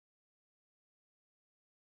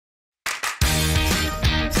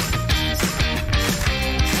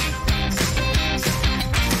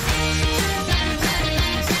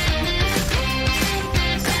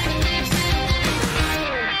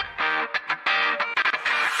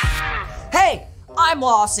Hey, I'm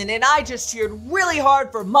Lawson, and I just cheered really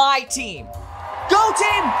hard for my team. Go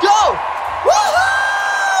team, go!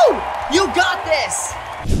 Woohoo! You got this!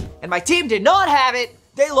 And my team did not have it,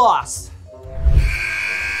 they lost.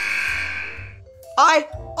 I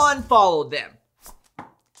unfollowed them.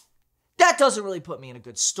 That doesn't really put me in a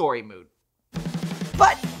good story mood.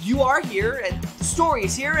 But you are here, and the story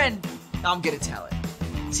is here, and I'm gonna tell it.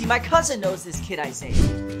 See, my cousin knows this kid Isaiah,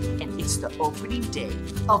 and it's the opening day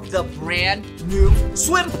of the brand new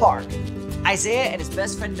swim park. Isaiah and his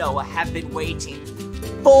best friend Noah have been waiting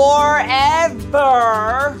forever.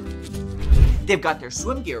 They've got their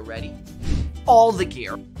swim gear ready, all the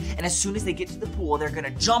gear, and as soon as they get to the pool, they're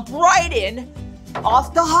gonna jump right in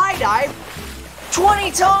off the high dive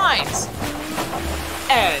 20 times.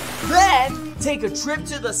 And then take a trip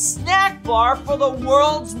to the snack bar for the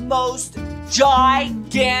world's most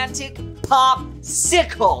gigantic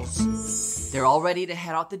popsicles. They're all ready to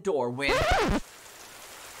head out the door when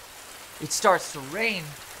it starts to rain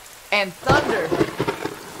and thunder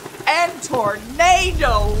and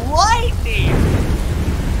tornado lightning.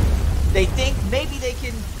 They think maybe they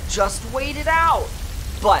can just wait it out.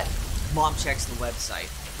 But Mom checks the website.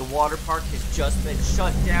 The water park has just been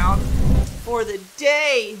shut down for the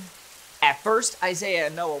day. At first, Isaiah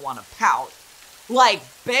and Noah want to pout like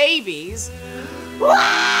babies.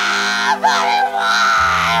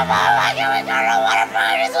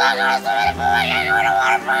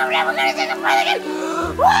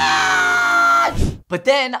 But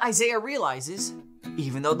then Isaiah realizes,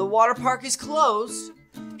 even though the water park is closed,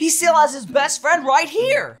 he still has his best friend right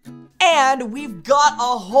here. And we've got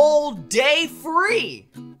a whole day free.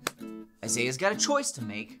 Isaiah's got a choice to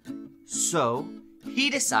make. So he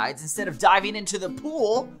decides instead of diving into the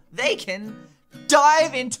pool, they can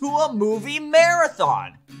dive into a movie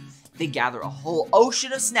marathon. They gather a whole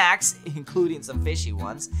ocean of snacks, including some fishy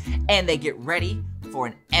ones, and they get ready for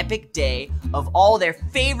an epic day of all their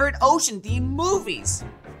favorite ocean-themed movies.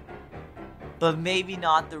 But maybe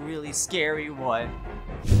not the really scary one.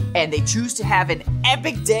 And they choose to have an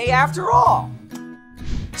epic day after all.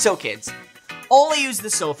 So kids, only use the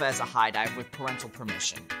sofa as a high dive with parental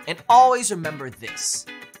permission. And always remember this,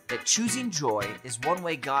 that choosing joy is one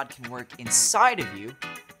way God can work inside of you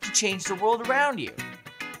to change the world around you.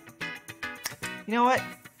 You know what?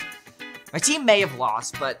 My team may have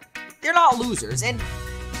lost, but they're not losers, and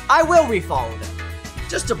I will refollow them,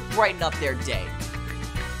 just to brighten up their day.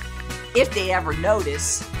 If they ever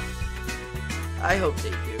notice, I hope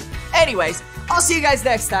they do. Anyways, I'll see you guys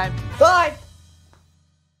next time. Bye!